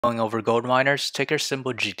Going over gold miners, ticker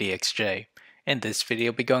symbol GDXJ. In this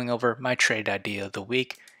video, I'll be going over my trade idea of the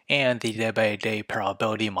week and the day-by-day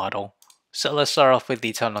probability model. So let's start off with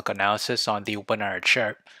the technical analysis on the 1 hour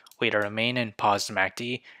chart. We remain in positive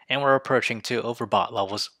MACD and we're approaching to overbought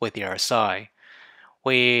levels with the RSI.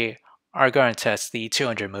 We are going to test the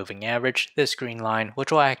 200 moving average, this green line,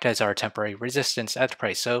 which will act as our temporary resistance at the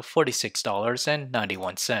price of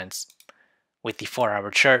 $46.91. With the 4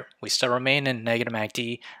 hour chart, we still remain in negative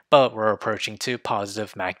MACD, but we're approaching to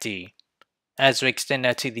positive MACD. As we extend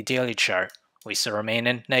that to the daily chart, we still remain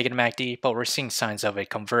in negative MACD, but we're seeing signs of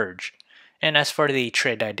it converge. And as for the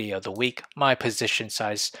trade idea of the week, my position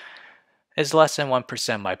size is less than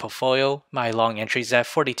 1% my portfolio. My long entry is at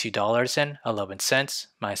 $42.11,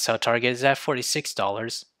 my sell target is at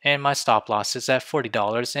 $46, and my stop loss is at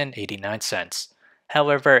 $40.89.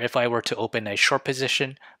 However, if I were to open a short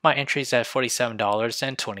position, my entry is at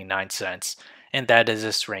 $47.29, and that is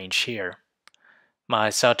this range here. My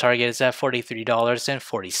sell target is at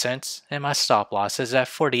 $43.40, and my stop loss is at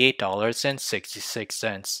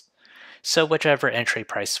 $48.66. So whichever entry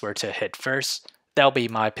price were to hit first, that'll be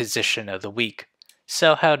my position of the week.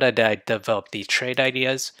 So how did I develop these trade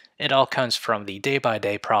ideas? It all comes from the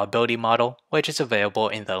day-by-day probability model, which is available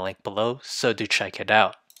in the link below, so do check it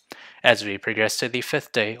out. As we progress to the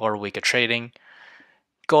 5th day or week of trading,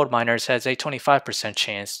 gold miners has a 25%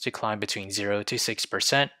 chance to climb between 0 to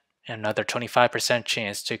 6%, and another 25%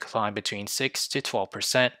 chance to climb between 6 to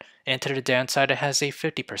 12%, and to the downside it has a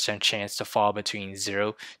 50% chance to fall between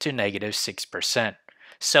 0 to negative 6%.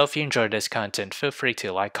 So if you enjoyed this content, feel free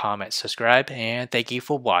to like, comment, subscribe, and thank you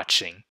for watching.